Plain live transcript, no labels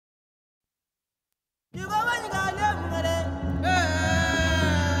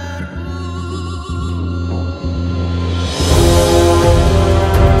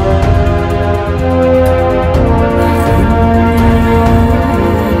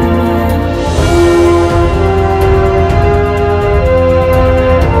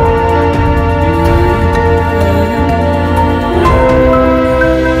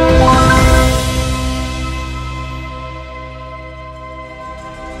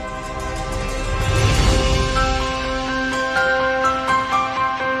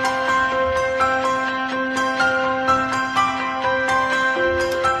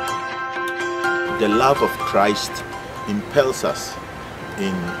love of Christ impels us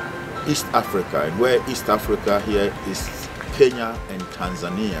in East Africa, and where East Africa here is Kenya and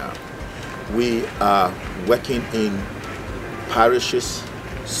Tanzania. We are working in parishes,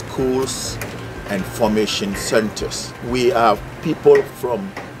 schools, and formation centers. We have people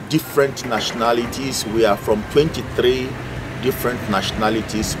from different nationalities. We are from 23 different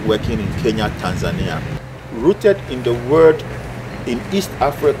nationalities working in Kenya, Tanzania. Rooted in the word in East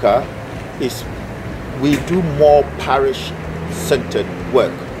Africa is we do more parish-centered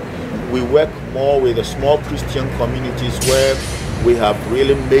work. We work more with the small Christian communities where we have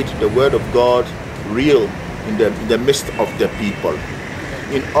really made the word of God real in the midst of the people.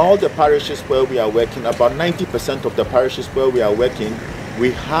 In all the parishes where we are working, about 90% of the parishes where we are working,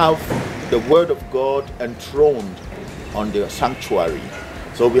 we have the word of God enthroned on the sanctuary.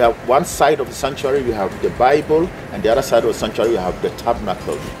 So we have one side of the sanctuary, we have the Bible, and the other side of the sanctuary, we have the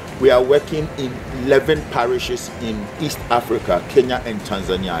tabernacle. We are working in 11 parishes in East Africa, Kenya and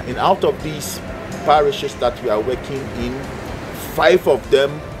Tanzania. And out of these parishes that we are working in, 5 of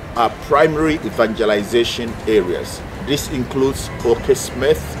them are primary evangelization areas. This includes Oke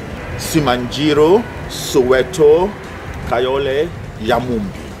Smith, Simanjiro, Soweto, Kayole,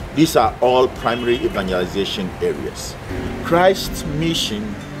 Yamumbi. These are all primary evangelization areas. Christ's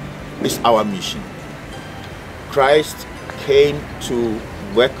mission is our mission. Christ came to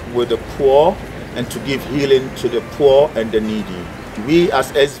work with the poor and to give healing to the poor and the needy. We as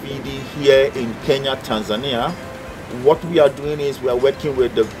SVD here in Kenya, Tanzania, what we are doing is we are working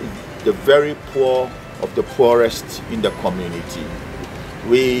with the very poor of the poorest in the community.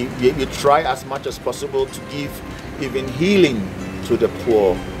 We try as much as possible to give even healing to the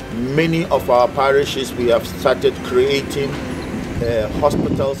poor. Many of our parishes, we have started creating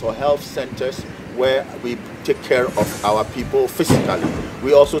hospitals or health centers where we take care of our people physically.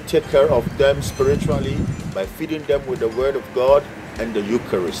 We also take care of them spiritually by feeding them with the Word of God and the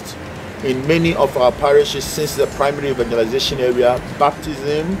Eucharist. In many of our parishes, since the primary evangelization area,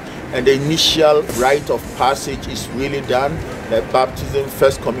 baptism and the initial rite of passage is really done. The baptism,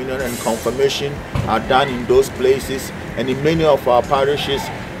 first communion, and confirmation are done in those places. And in many of our parishes,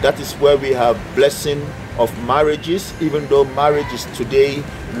 that is where we have blessing of marriages, even though marriage is today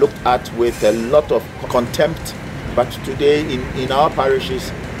looked at with a lot of contempt. But today in our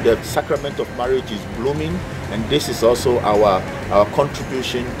parishes, the sacrament of marriage is blooming, and this is also our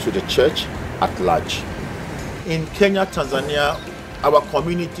contribution to the church at large. In Kenya, Tanzania, our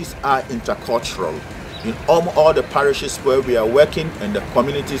communities are intercultural. In all the parishes where we are working and the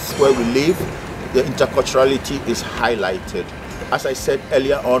communities where we live, the interculturality is highlighted. As I said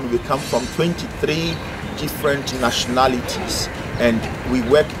earlier on, we come from 23 different nationalities, and we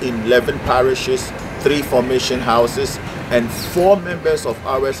work in 11 parishes, 3 formation houses, and 4 members of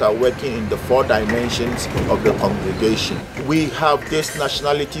ours are working in the 4 dimensions of the congregation. We have these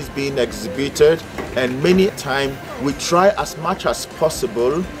nationalities being exhibited, and many times we try as much as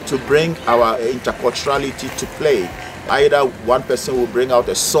possible to bring our interculturality to play. Either one person will bring out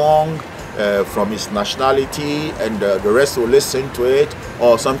a song from his nationality and the rest will listen to it,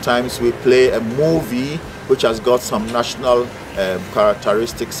 or sometimes we play a movie which has got some national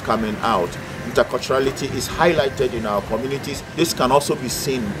characteristics coming out. Interculturality is highlighted in our communities. This can also be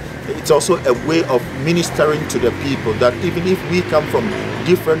seen. It's also a way of ministering to the people, that even if we come from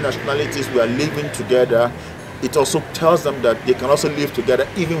different nationalities, we are living together. It also tells them that they can also live together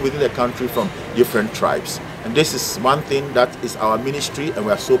even within the country from different tribes. And this is one thing that is our ministry, and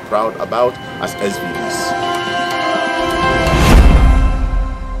we are so proud about as SVDs.